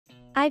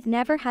I've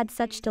never had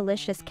such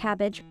delicious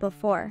cabbage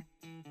before.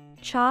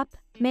 Chop,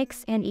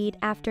 mix and eat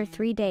after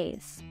 3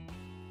 days.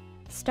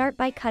 Start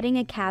by cutting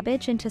a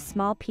cabbage into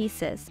small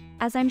pieces,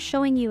 as I'm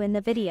showing you in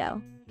the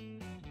video.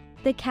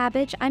 The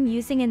cabbage I'm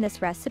using in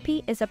this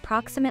recipe is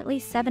approximately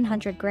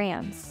 700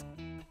 grams.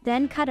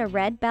 Then cut a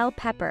red bell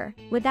pepper,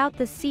 without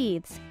the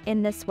seeds,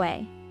 in this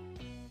way.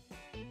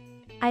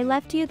 I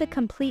left you the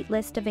complete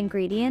list of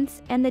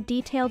ingredients and the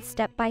detailed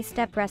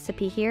step-by-step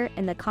recipe here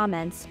in the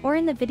comments or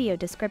in the video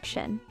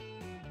description.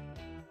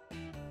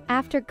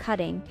 After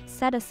cutting,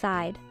 set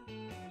aside.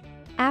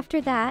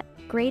 After that,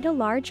 grate a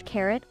large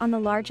carrot on the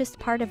largest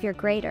part of your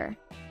grater.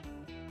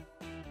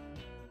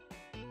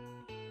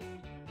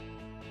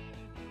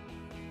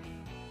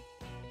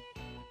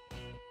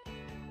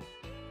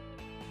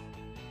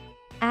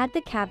 Add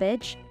the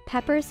cabbage,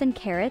 peppers and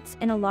carrots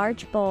in a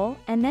large bowl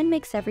and then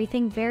mix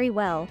everything very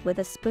well with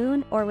a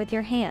spoon or with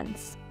your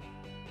hands.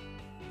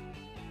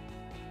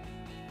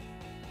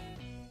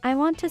 I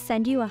want to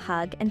send you a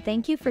hug and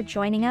thank you for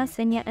joining us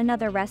in yet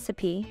another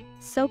recipe,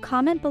 so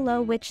comment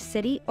below which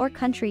city or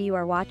country you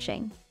are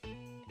watching.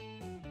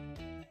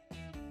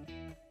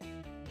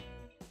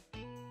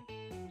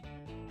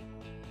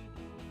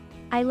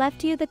 I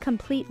left you the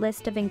complete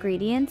list of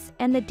ingredients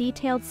and the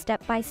detailed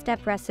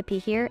step-by-step recipe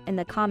here in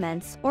the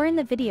comments or in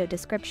the video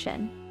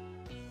description.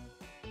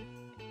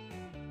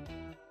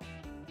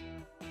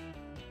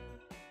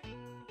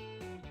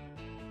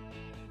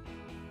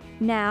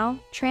 Now,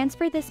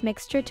 transfer this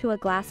mixture to a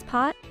glass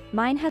pot.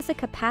 Mine has a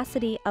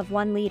capacity of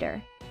 1 liter.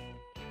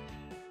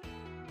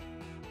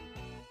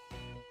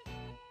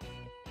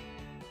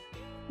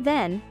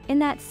 Then, in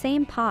that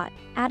same pot,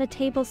 add a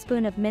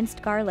tablespoon of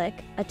minced garlic,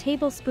 a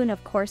tablespoon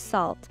of coarse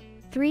salt,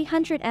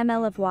 300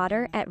 ml of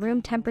water at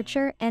room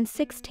temperature and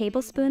 6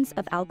 tablespoons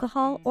of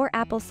alcohol or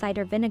apple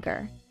cider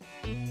vinegar.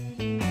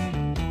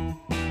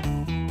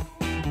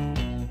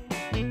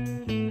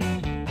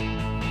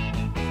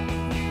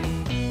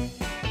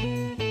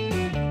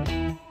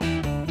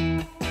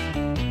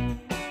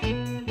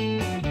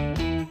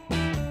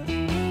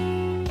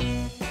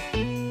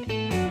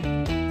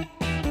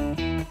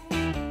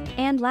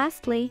 And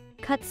lastly,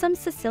 cut some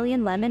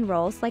Sicilian lemon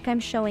rolls like I'm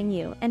showing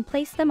you and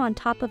place them on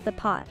top of the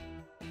pot.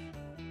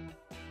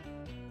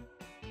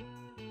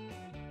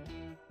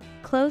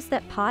 Close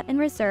that pot and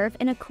reserve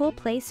in a cool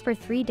place for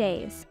 3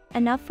 days,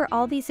 enough for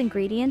all these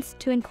ingredients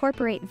to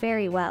incorporate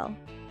very well.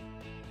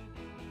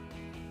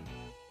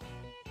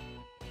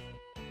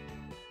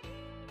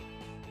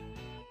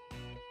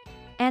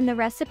 And the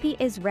recipe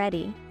is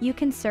ready. You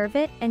can serve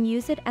it and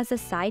use it as a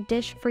side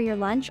dish for your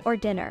lunch or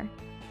dinner.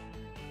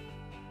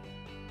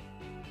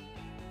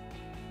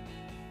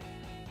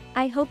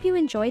 I hope you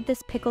enjoyed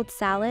this pickled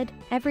salad.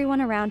 Everyone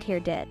around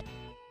here did.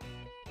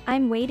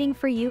 I'm waiting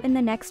for you in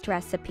the next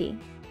recipe.